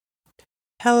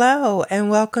Hello and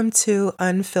welcome to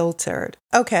Unfiltered.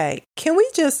 Okay, can we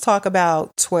just talk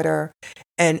about Twitter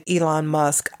and Elon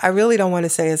Musk? I really don't want to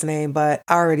say his name, but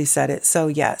I already said it. So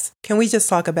yes, can we just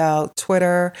talk about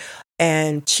Twitter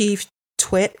and Chief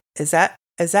Twit? Is that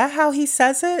how he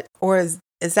says it, or is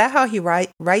that how he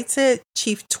writes it?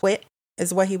 Chief Twit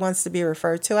is what he wants to be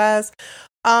referred to as.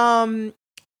 Um,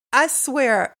 I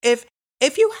swear, if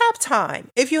you have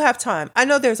time, I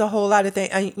know there's a whole lot of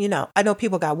things. I know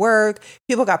people got work,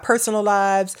 people got personal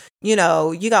lives. You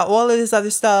got all of this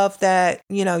other stuff that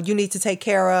you need to take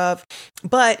care of.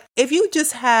 But if you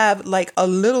just have like a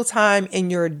little time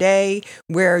in your day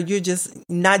where you're just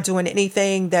not doing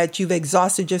anything, that you've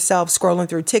exhausted yourself scrolling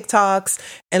through TikToks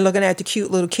and looking at the cute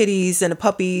little kitties and the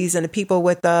puppies and the people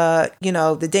with the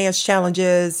dance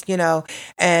challenges,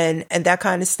 and that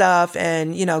kind of stuff,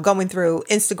 and going through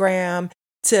Instagram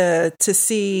to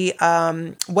see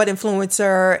what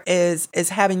influencer is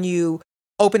having you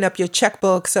open up your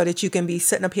checkbook so that you can be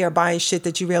sitting up here buying shit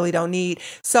that you really don't need.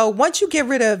 So once you get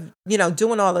rid of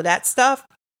doing all of that stuff,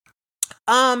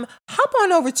 hop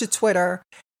on over to Twitter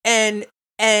and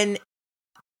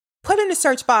put in the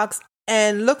search box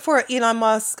and look for Elon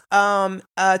Musk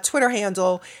Twitter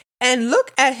handle and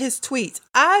look at his tweets.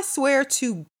 I swear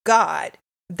to God,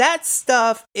 that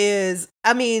stuff is,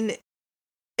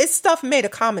 it's stuff made a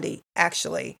comedy,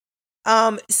 actually.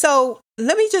 So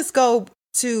let me just go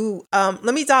to,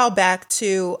 let me dial back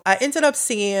to, I ended up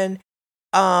seeing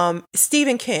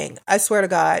Stephen King. I swear to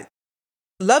God,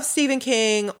 love Stephen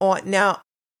King. Now,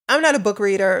 I'm not a book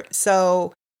reader,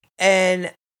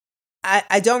 and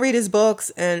I don't read his books,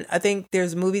 and I think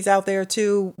there's movies out there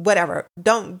too. Whatever,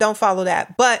 don't follow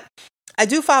that. But I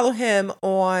do follow him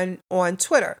on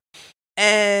Twitter,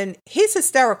 and he's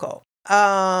hysterical.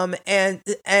 And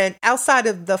outside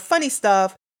of the funny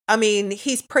stuff,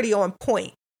 he's pretty on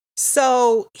point.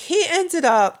 So he ended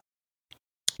up,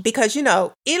 because,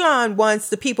 Elon wants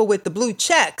the people with the blue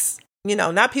checks,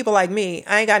 not people like me.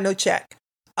 I ain't got no check.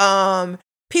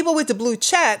 People with the blue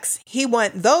checks, he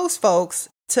want those folks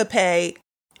to pay.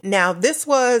 Now, this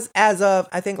was as of,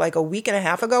 I think, like a week and a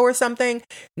half ago or something,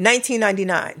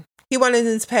 $19.99. He wanted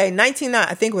them to pay $19.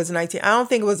 I think it was $19. I don't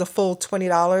think it was a full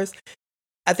 $20.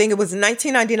 I think it was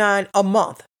 $19.99 a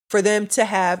month for them to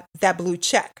have that blue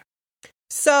check.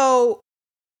 So,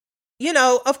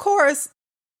 of course,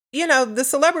 the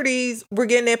celebrities were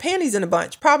getting their panties in a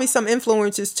bunch. Probably some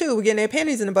influencers too were getting their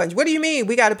panties in a bunch. What do you mean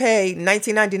we got to pay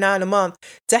 $19.99 a month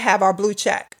to have our blue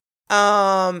check?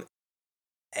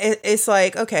 It's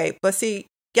like, okay, but see,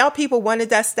 y'all people wanted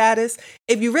that status.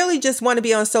 If you really just want to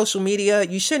be on social media,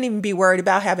 you shouldn't even be worried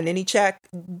about having any check.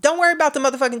 Don't worry about the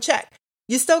motherfucking check.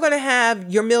 You're still going to have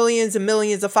your millions and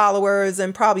millions of followers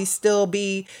and probably still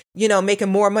be, making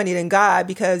more money than God,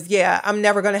 because I'm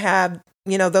never going to have,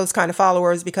 those kind of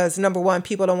followers, because number one,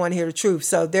 people don't want to hear the truth.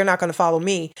 So they're not going to follow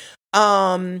me.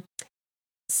 So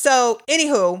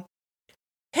anywho,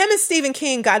 him and Stephen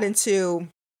King got into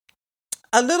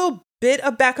a little bit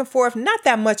of back and forth, not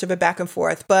that much of a back and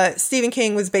forth, but Stephen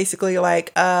King was basically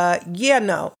like,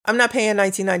 no, I'm not paying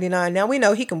 $19.99. Now we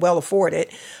know he can well afford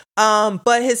it.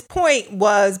 But his point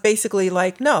was basically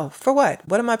like, no, for what?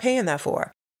 What am I paying that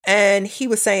for? And he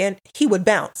was saying he would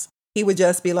bounce. He would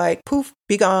just be like, poof,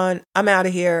 be gone. I'm out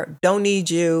of here. Don't need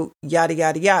you. Yada,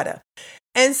 yada, yada.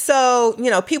 And so,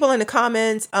 people in the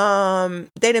comments,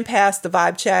 they didn't pass the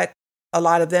vibe check. A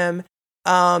lot of them,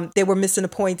 they were missing the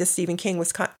point that Stephen King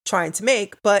was trying to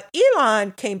make. But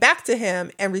Elon came back to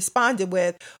him and responded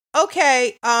with,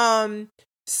 okay,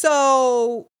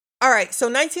 so, all right,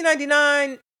 so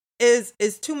 $19.99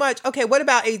 is too much. Okay, what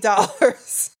about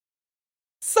 $8?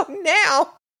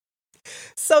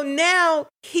 So now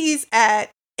he's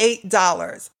at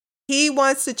 $8. He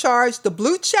wants to charge the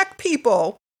blue check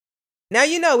people. Now,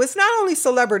 it's not only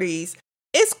celebrities,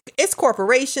 it's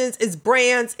corporations, it's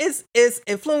brands, it's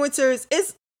influencers,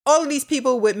 it's all of these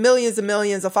people with millions and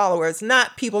millions of followers,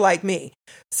 not people like me.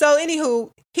 So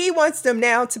anywho, he wants them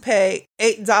now to pay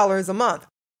 $8 a month.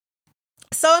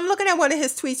 So I'm looking at one of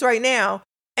his tweets right now,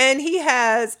 and he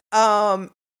has,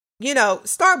 Starbucks,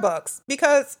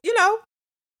 because,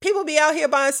 people be out here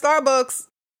buying Starbucks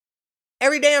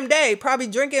every damn day, probably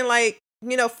drinking like,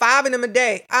 5 of them a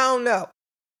day. I don't know.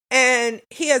 And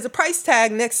he has a price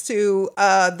tag next to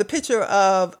the picture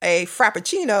of a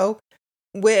Frappuccino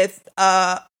with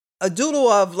a doodle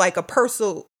of like a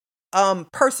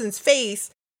person's face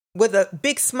with a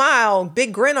big smile,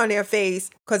 big grin on their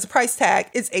face, because the price tag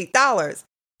is $8.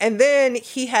 And then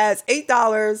he has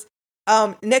 $8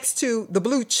 next to the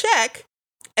blue check.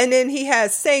 And then he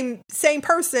has same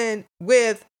person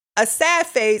with a sad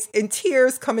face and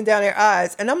tears coming down their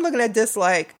eyes. And I'm looking at this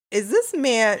like,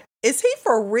 is he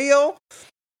for real?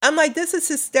 I'm like, this is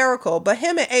hysterical. But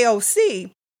him and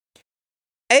AOC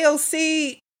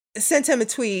sent him a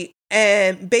tweet,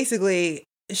 and basically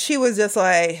she was just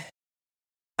like,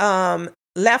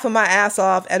 laughing my ass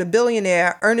off at a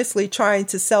billionaire earnestly trying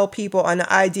to sell people on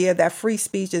the idea that free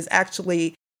speech is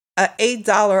actually a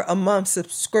 $8 a month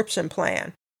subscription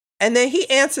plan. And then he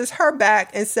answers her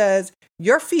back and says,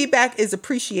 your feedback is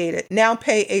appreciated. Now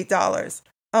pay $8.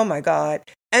 Oh my God.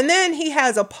 And then he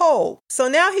has a poll. So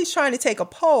now he's trying to take a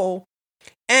poll,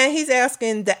 and he's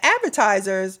asking the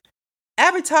advertisers,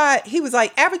 he was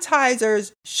like,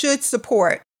 advertisers should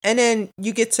support. And then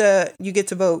you get to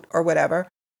vote or whatever.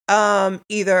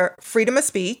 Either freedom of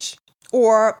speech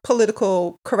or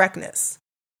political correctness.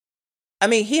 I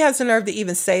mean, he has the nerve to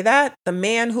even say that. The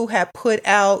man who had put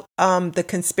out the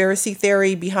conspiracy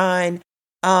theory behind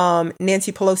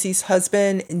Nancy Pelosi's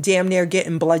husband damn near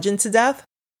getting bludgeoned to death.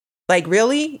 Like,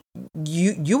 really?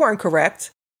 You weren't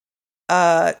correct.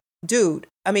 Dude,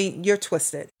 I mean, you're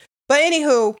twisted. But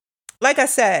anywho, like I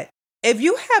said, if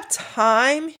you have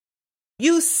time,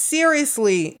 you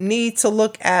seriously need to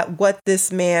look at what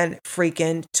this man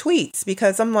freaking tweets,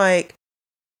 because I'm like,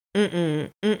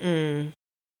 it's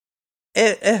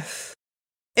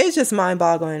just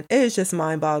mind-boggling. It is just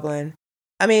mind-boggling.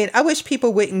 I mean, I wish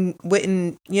people wouldn't,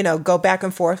 go back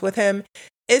and forth with him.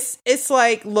 It's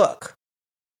like, look,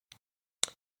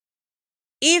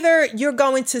 either you're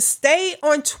going to stay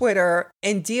on Twitter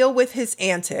and deal with his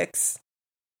antics,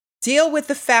 deal with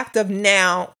the fact of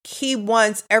now he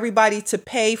wants everybody to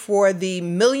pay for the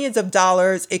millions of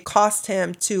dollars it cost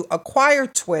him to acquire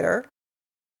Twitter,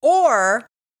 or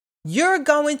you're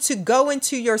going to go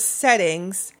into your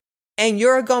settings and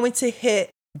you're going to hit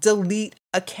delete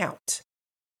account.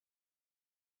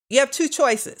 You have two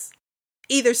choices.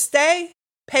 Either stay,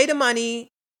 pay the money,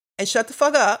 and shut the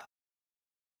fuck up,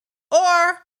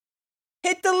 or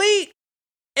hit delete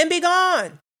and be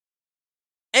gone.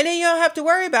 And then you don't have to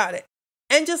worry about it.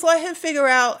 And just let him figure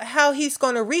out how he's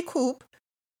going to recoup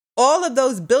all of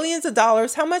those billions of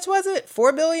dollars. How much was it?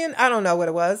 4 billion? I don't know what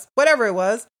it was. Whatever it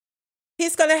was.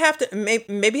 He's going to have to,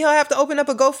 maybe he'll have to open up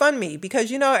a GoFundMe, because,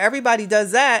 everybody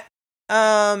does that.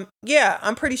 Yeah,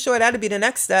 I'm pretty sure that'll be the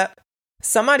next step.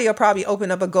 Somebody will probably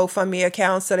open up a GoFundMe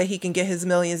account so that he can get his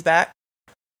millions back.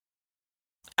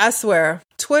 I swear,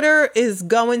 Twitter is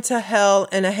going to hell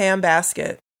in a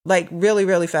handbasket. Like, really,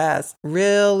 really fast.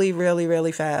 Really, really,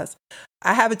 really fast.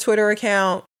 I have a Twitter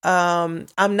account. I'm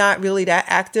not really that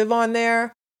active on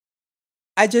there.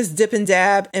 I just dip and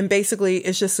dab, and basically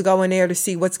it's just to go in there to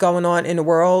see what's going on in the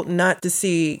world, not to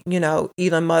see,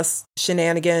 Elon Musk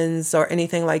shenanigans or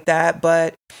anything like that.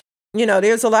 But,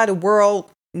 there's a lot of world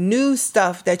news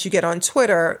stuff that you get on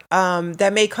Twitter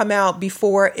that may come out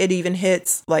before it even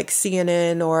hits like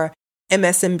CNN or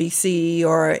MSNBC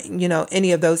or,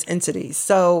 any of those entities.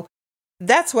 So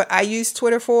that's what I use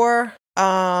Twitter for.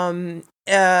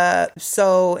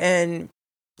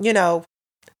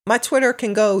 My Twitter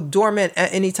can go dormant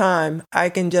at any time. I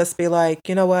can just be like,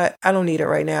 you know what? I don't need it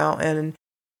right now. And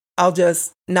I'll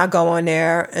just not go on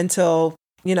there until,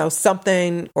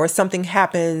 something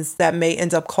happens that may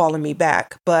end up calling me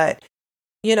back. But,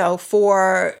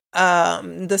 for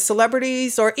the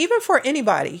celebrities, or even for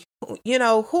anybody,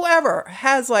 whoever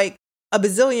has like a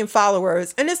bazillion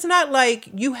followers, and it's not like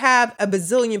you have a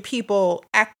bazillion people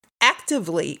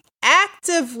actively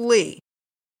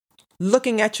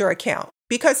looking at your account,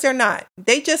 because they're not.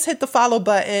 They just hit the follow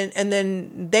button and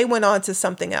then they went on to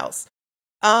something else.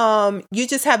 You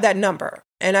just have that number.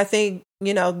 And I think,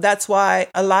 that's why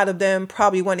a lot of them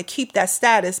probably want to keep that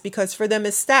status, because for them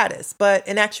it's status. But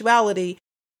in actuality,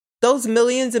 those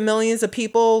millions and millions of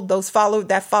people,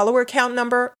 that follower count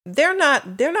number, they're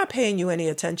not paying you any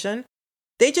attention.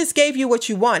 They just gave you what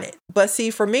you wanted. But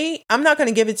see, for me, I'm not going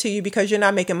to give it to you because you're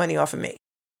not making money off of me.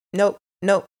 Nope.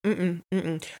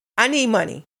 I need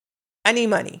money.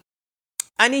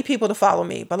 I need people to follow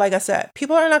me. But like I said,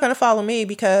 people are not going to follow me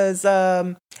because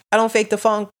I don't fake the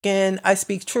funk and I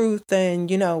speak truth, and,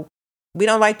 we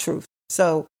don't like truth.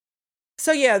 So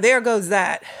yeah, there goes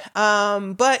that.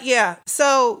 But yeah,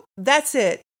 so that's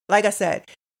it. Like I said,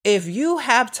 if you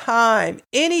have time,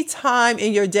 any time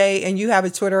in your day, and you have a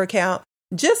Twitter account,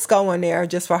 just go in there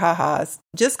just for ha-has.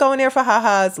 Just go in there for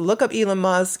ha-has, look up Elon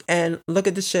Musk and look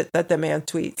at the shit that the man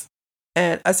tweets.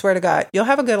 And I swear to God, you'll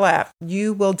have a good laugh.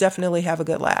 You will definitely have a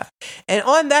good laugh. And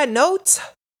on that note,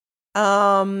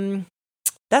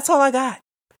 that's all I got.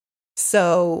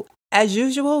 So as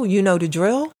usual, you know the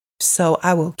drill. So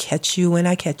I will catch you when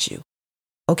I catch you.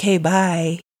 Okay,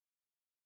 bye.